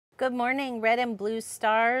Good morning, red and blue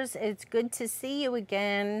stars. It's good to see you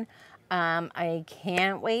again. I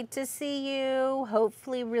can't wait to see you,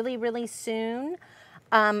 hopefully really soon.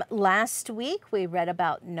 Last week we read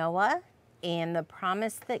about Noah and the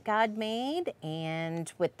promise that God made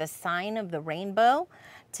and with the sign of the rainbow.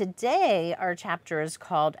 Today our chapter is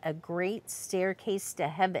called A Great Staircase to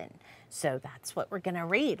Heaven. So that's what we're going to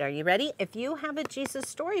read. Are you ready? If you have a Jesus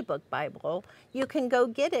Storybook Bible, you can go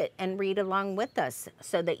get it and read along with us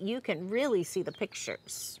so that you can really see the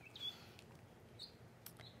pictures.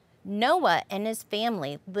 Noah and his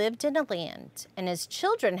family lived in a land, and his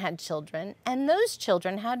children had children, and those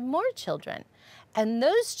children had more children, and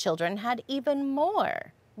those children had even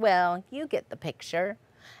more. Well, you get the picture.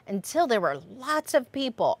 Until there were lots of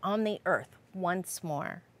people on the earth once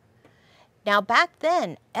more. Now, back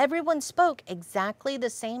then, everyone spoke exactly the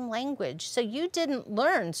same language, so you didn't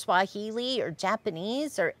learn Swahili or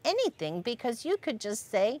Japanese or anything because you could just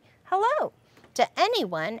say hello to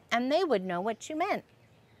anyone and they would know what you meant.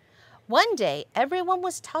 One day, everyone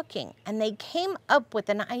was talking and they came up with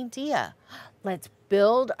an idea. Let's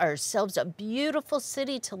build ourselves a beautiful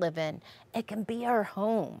city to live in. It can be our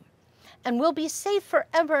home and we'll be safe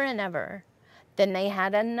forever and ever. Then they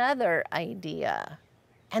had another idea.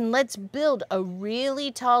 And let's build a really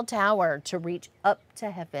tall tower to reach up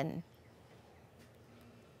to heaven.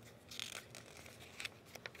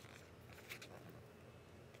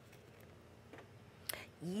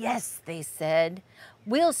 Yes, they said.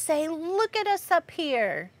 We'll say, look at us up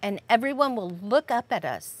here. And everyone will look up at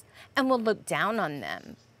us and we'll look down on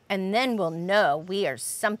them. And then we'll know we are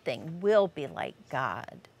something. We'll be like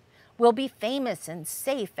God. We'll be famous and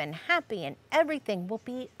safe and happy and everything will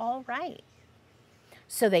be all right.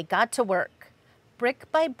 So they got to work.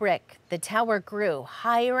 Brick by brick, the tower grew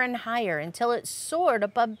higher and higher until it soared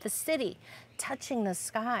above the city, touching the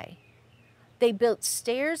sky. They built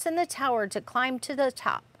stairs in the tower to climb to the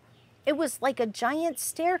top. It was like a giant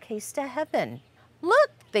staircase to heaven.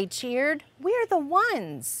 Look, they cheered, we're the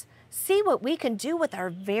ones. See what we can do with our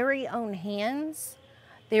very own hands?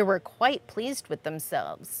 They were quite pleased with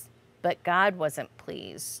themselves, but God wasn't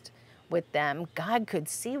pleased with them. God could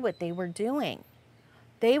see what they were doing.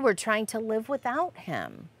 They were trying to live without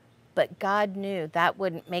him, but God knew that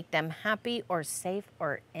wouldn't make them happy or safe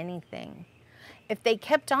or anything. If they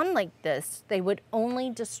kept on like this, they would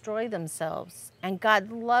only destroy themselves, and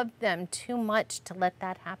God loved them too much to let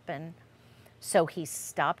that happen. So he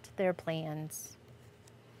stopped their plans.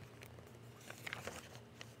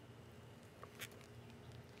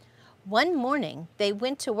 One morning, they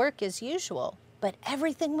went to work as usual, but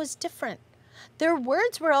everything was different. Their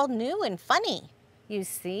words were all new and funny. You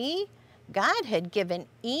see, God had given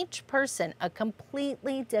each person a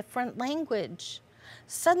completely different language.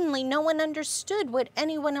 Suddenly, no one understood what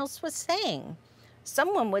anyone else was saying.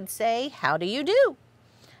 Someone would say, "How do you do?"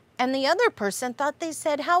 And the other person thought they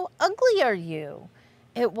said, "How ugly are you?"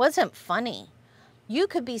 It wasn't funny. You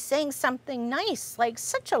could be saying something nice, like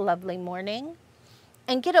 "Such a lovely morning,"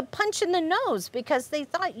 and get a punch in the nose because they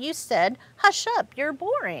thought you said, "Hush up, you're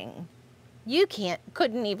boring." You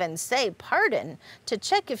couldn't even say pardon to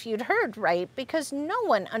check if you'd heard right because no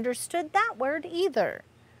one understood that word either.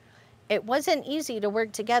 It wasn't easy to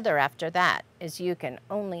work together after that, as you can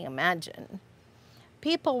only imagine.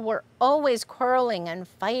 People were always quarreling and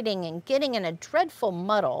fighting and getting in a dreadful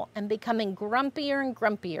muddle and becoming grumpier and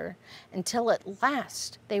grumpier until at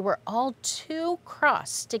last they were all too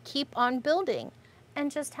cross to keep on building and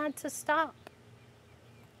just had to stop.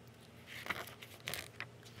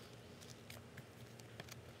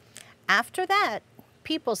 After that,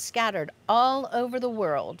 people scattered all over the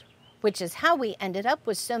world, which is how we ended up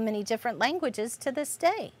with so many different languages to this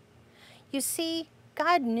day. You see,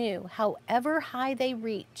 God knew however high they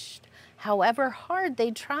reached, however hard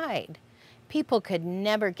they tried, people could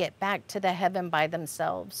never get back to the heaven by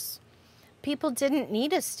themselves. People didn't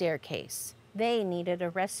need a staircase. They needed a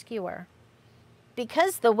rescuer.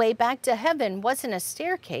 Because the way back to heaven wasn't a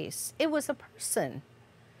staircase, it was a person.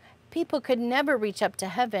 People could never reach up to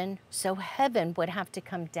heaven, so heaven would have to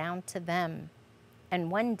come down to them. And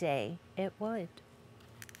one day, it would.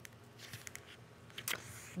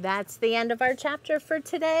 That's the end of our chapter for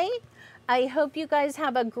today. I hope you guys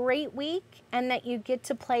have a great week and that you get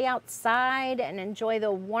to play outside and enjoy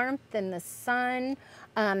the warmth and the sun.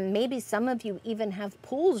 Maybe some of you even have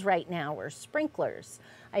pools right now or sprinklers.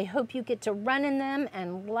 I hope you get to run in them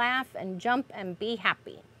and laugh and jump and be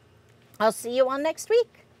happy. I'll see you all next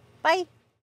week. Bye.